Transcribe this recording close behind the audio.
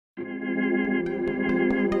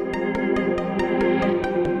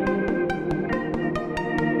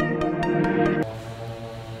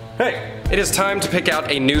It is time to pick out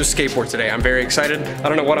a new skateboard today. I'm very excited. I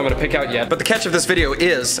don't know what I'm gonna pick out yet, but the catch of this video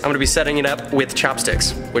is I'm gonna be setting it up with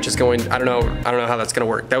chopsticks, which is going, I don't know how that's gonna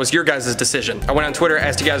work. That was your guys' decision. I went on Twitter,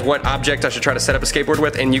 asked you guys what object I should try to set up a skateboard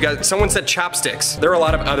with, and you guys, someone said chopsticks. There are a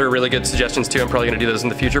lot of other really good suggestions too. I'm probably gonna do those in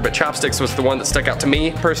the future, but chopsticks was the one that stuck out to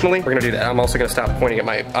me personally. We're gonna do that. I'm also gonna stop pointing at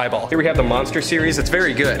my eyeball. Here we have the Monster series. It's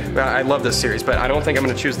very good. I love this series, but I don't think I'm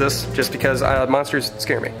gonna choose this just because monsters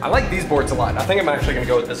scare me. I like these boards a lot. I think I'm actually gonna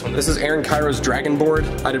go with this one. This is Aaron Cairo's Dragon board.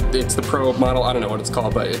 It's the Pro model. I don't know what it's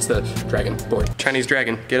called, but it's the Dragon board. Chinese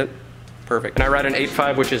Dragon, get it? Perfect. And I ride an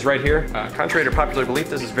 8.5, which is right here. Contrary to popular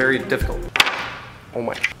belief, this is very difficult. Oh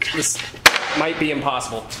my, this might be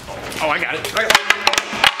impossible. Oh, I got it.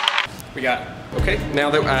 We got it. Okay,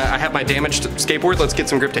 now that I have my damaged skateboard, let's get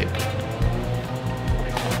some grip tape.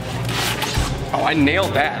 Oh, I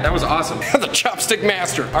nailed that. That was awesome. The chopstick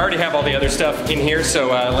master. I already have all the other stuff in here, so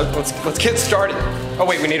let's get started. Oh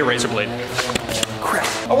wait, we need a razor blade. Crap.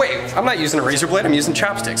 Oh wait, I'm not using a razor blade. I'm using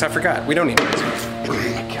chopsticks. I forgot. We don't need a razor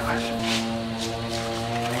blade. Oh my gosh.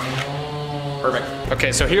 Perfect.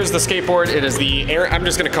 Okay, so here's the skateboard. It is the I'm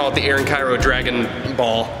just gonna call it the Aaron Cairo Dragon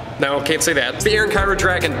Ball. No, can't say that. It's the Aaron Cairo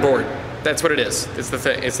Dragon board. That's what it is. It's the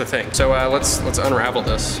thing. It's the thing. So let's unravel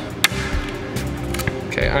this.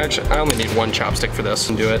 Okay, I only need one chopstick for this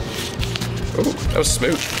and do it. Ooh, that was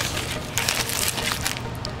smooth.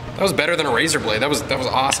 That was better than a razor blade. That was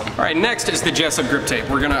awesome. All right, next is the Jessup grip tape.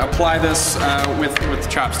 We're gonna apply this with the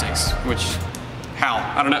chopsticks. How?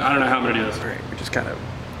 I don't know how I'm gonna do this. All right, we just gotta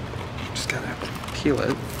peel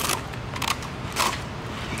it.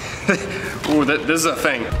 Ooh, this is a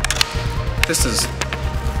thing. This is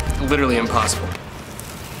literally impossible.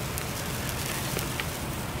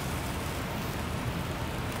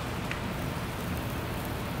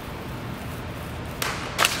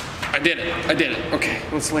 I did it. Okay,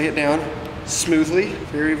 let's lay it down smoothly.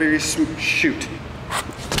 Very smooth. Shoot.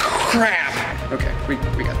 Crap. Okay, we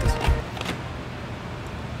got this.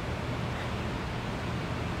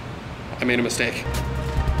 I made a mistake.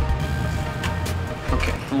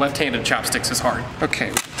 Okay, the left-handed chopsticks is hard.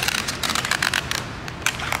 Okay.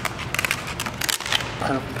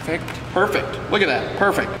 Perfect. Look at that.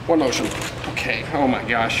 Perfect. One motion. Okay, oh my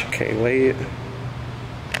gosh. Okay, lay it.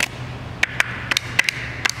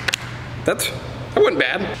 That wasn't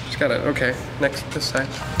bad. Just gotta, okay, next, this side.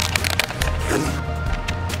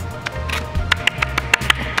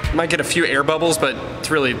 Might get a few air bubbles, but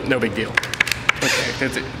it's really no big deal.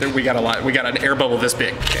 Okay, we got a lot. We got an air bubble this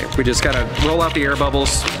big. Okay, we just gotta roll out the air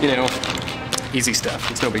bubbles, you know, easy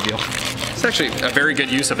stuff. It's no big deal. It's actually a very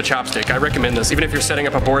good use of a chopstick. I recommend this. Even if you're setting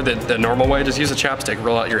up a board the normal way, just use a chopstick,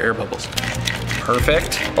 roll out your air bubbles.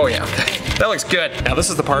 Perfect. Oh yeah, that looks good. Now this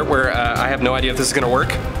is the part where I have no idea if this is gonna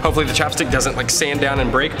work. Hopefully the chopstick doesn't like sand down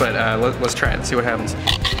and break, but let's try it and see what happens.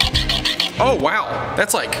 Oh wow,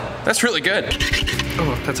 that's really good.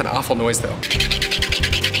 Oh, that's an awful noise though.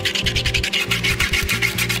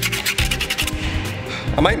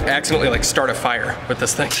 I might accidentally like start a fire with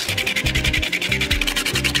this thing.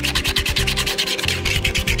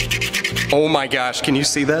 Oh my gosh, can you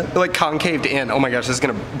see that? It like concaved in. Oh my gosh, this is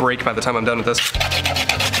gonna break by the time I'm done with this.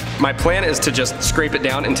 My plan is to just scrape it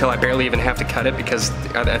down until I barely even have to cut it because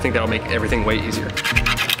I think that'll make everything way easier.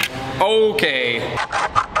 Okay.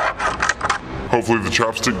 Hopefully the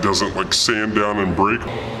chopstick doesn't like sand down and break.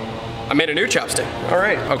 I made a new chopstick. All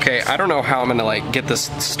right. Okay, I don't know how I'm gonna like get this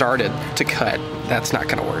started to cut. That's not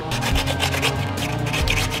gonna work.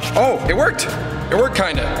 Oh, it worked. It worked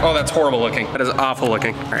kinda. Oh, that's horrible looking. That is awful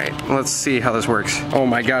looking. All right, let's see how this works. Oh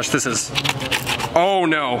my gosh, this is, oh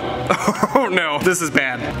no. Oh no, this is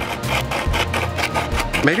bad.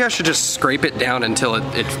 Maybe I should just scrape it down until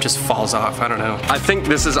it just falls off. I don't know. I think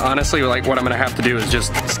this is honestly like what I'm gonna have to do is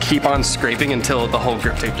just keep on scraping until the whole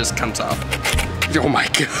grip tape just comes off. Oh my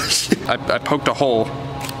gosh. I poked a hole.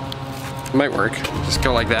 It might work. Just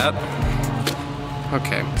go like that.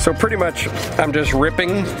 Okay, so pretty much I'm just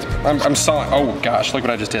ripping. I'm sawing. Oh gosh, look what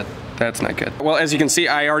I just did. That's not good. Well, as you can see,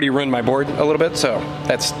 I already ruined my board a little bit, so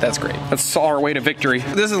that's great. Let's saw our way to victory.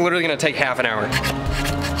 This is literally gonna take half an hour.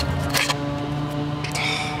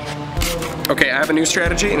 Okay, I have a new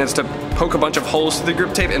strategy, and it's to poke a bunch of holes through the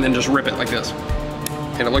grip tape and then just rip it like this.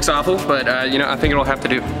 And it looks awful, but you know, I think it'll have to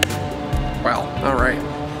do. Wow, all right.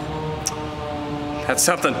 That's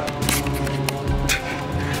something.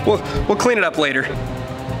 We'll clean it up later.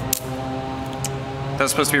 That was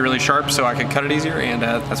supposed to be really sharp so I could cut it easier, and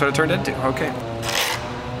that's what it turned into. Okay.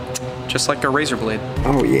 Just like a razor blade.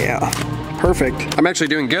 Oh yeah, perfect. I'm actually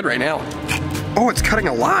doing good right now. Oh, it's cutting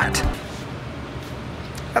a lot.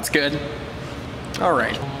 That's good. All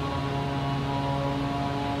right.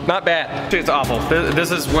 not bad. Dude, it's awful.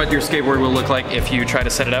 This is what your skateboard will look like if you try to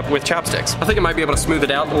set it up with chopsticks. I think I might be able to smooth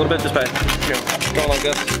it out a little bit just by, you know, going like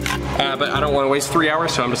this. But I don't want to waste 3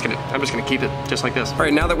 hours, so I'm just gonna keep it just like this. All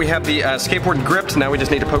right, now that we have the skateboard gripped, now we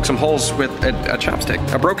just need to poke some holes with a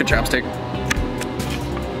chopstick, a broken chopstick.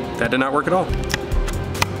 That did not work at all.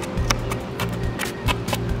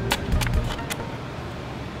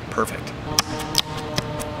 Perfect.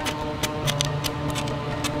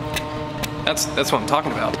 That's what I'm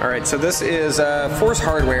talking about. All right, so this is Force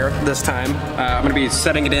hardware this time. I'm gonna be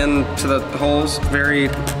setting it in to the holes very,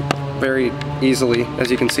 very easily.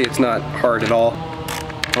 As you can see, it's not hard at all.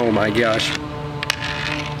 Oh my gosh.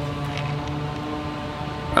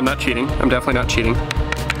 I'm not cheating. I'm definitely not cheating.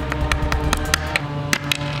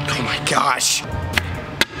 Oh my gosh.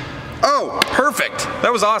 Oh, perfect.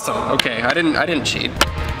 That was awesome. Okay, I didn't cheat.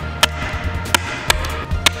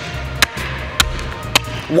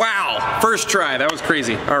 Wow, first try, that was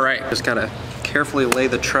crazy. All right, just gotta carefully lay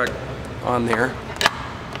the truck on there.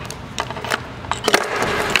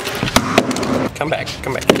 Come back,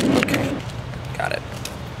 okay. Got it.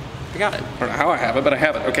 I got it. I don't know how I have it, but I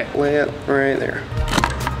have it, okay. Lay it right there.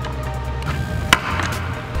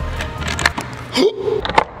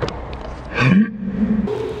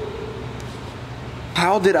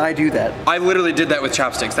 How did I do that? I literally did that with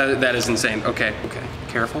chopsticks. That is insane. Okay,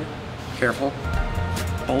 careful, careful.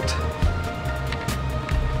 Bolt.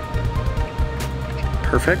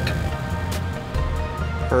 Perfect.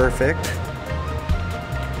 Perfect.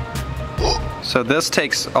 So this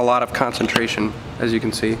takes a lot of concentration, as you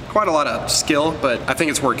can see. Quite a lot of skill, but I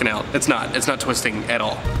think it's working out. It's not twisting at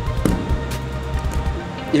all.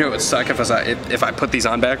 You know it would suck if I put these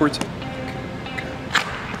on backwards? Okay.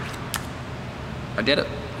 I did it.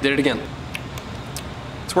 Did it again.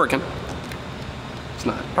 It's working. It's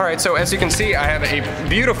not. All right, so as you can see, I have a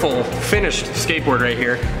beautiful finished skateboard right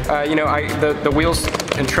here. You know, the wheels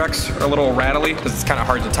and trucks are a little rattly because it's kind of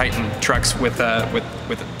hard to tighten trucks with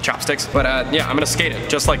chopsticks. But yeah, I'm gonna skate it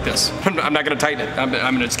just like this. I'm not gonna tighten it. I'm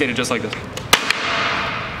gonna skate it just like this. Listen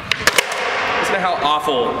to how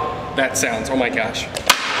awful that sounds. Oh my gosh.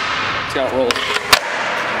 See how it rolls.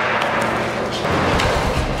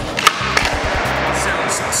 It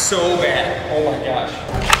sounds so bad. Oh my gosh.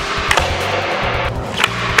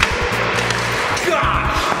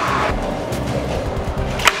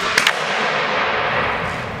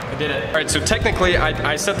 Did it. All right, so technically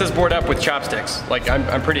I set this board up with chopsticks. Like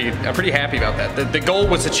I'm pretty happy about that. The goal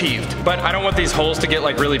was achieved, but I don't want these holes to get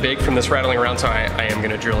like really big from this rattling around, so I am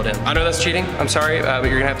gonna drill it in. I know that's cheating, I'm sorry, but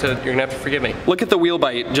you're gonna have to forgive me. Look at the wheel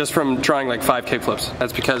bite just from trying like 5 kickflips.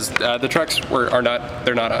 That's because the trucks are not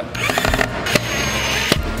on.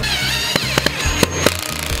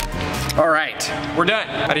 All right, we're done.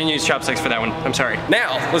 I didn't use chopsticks for that one, I'm sorry.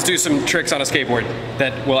 Now, let's do some tricks on a skateboard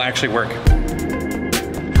that will actually work.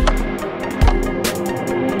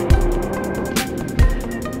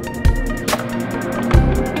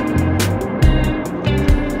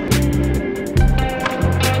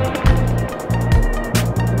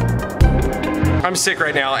 I'm sick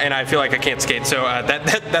right now and I feel like I can't skate, so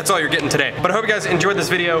that's all you're getting today. But I hope you guys enjoyed this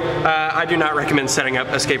video. I do not recommend setting up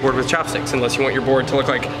a skateboard with chopsticks unless you want your board to look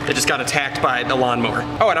like it just got attacked by a lawnmower.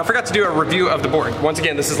 Oh, and I forgot to do a review of the board. Once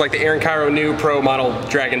again, this is like the Aaron Cairo new Pro model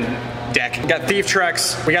Dragon deck. We got Thief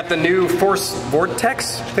trucks. We got the new Force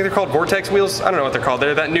Vortex. I think they're called Vortex wheels. I don't know what they're called.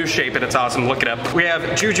 They're that new shape and it's awesome. Look it up. We have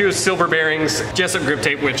Juju's silver bearings, Jessup grip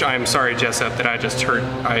tape, which I'm sorry, Jessup, that I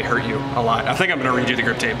hurt you a lot. I think I'm gonna redo the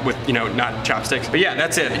grip tape with, you know, not chopsticks. But yeah,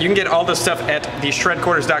 that's it. You can get all this stuff at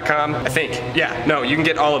theshredquarters.com, I think. Yeah, no, you can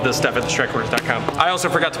get all of this stuff at theshredquarters.com. I also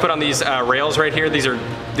forgot to put on these rails right here. These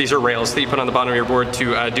are rails that you put on the bottom of your board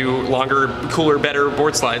to do longer, cooler, better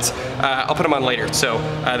board slides. I'll put them on later. So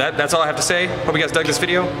that's all I have to say. Hope you guys dug this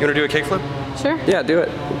video. You wanna do a kickflip? Sure. Yeah, do it.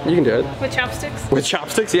 You can do it. With chopsticks? With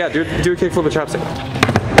chopsticks? Yeah, do a kickflip with chopsticks.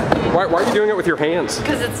 Why are you doing it with your hands?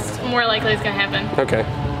 Because it's more likely it's gonna happen. Okay.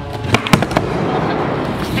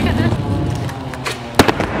 I got that.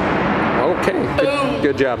 Okay.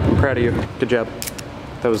 Good job. I'm proud of you. Good job.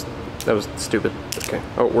 That was stupid. Okay.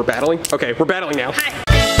 Oh, we're battling? Okay, we're battling now. Hi.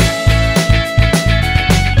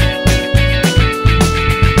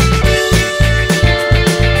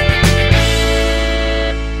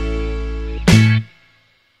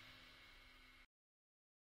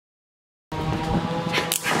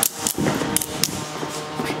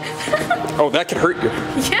 Oh, that could hurt you.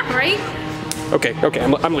 Yeah, right? Okay,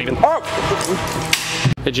 I'm leaving. Oh!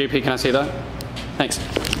 Hey, JP, can I say that? Thanks.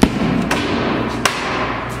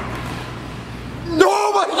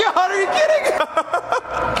 Oh my God, are you kidding?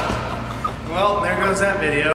 Well, there goes that video.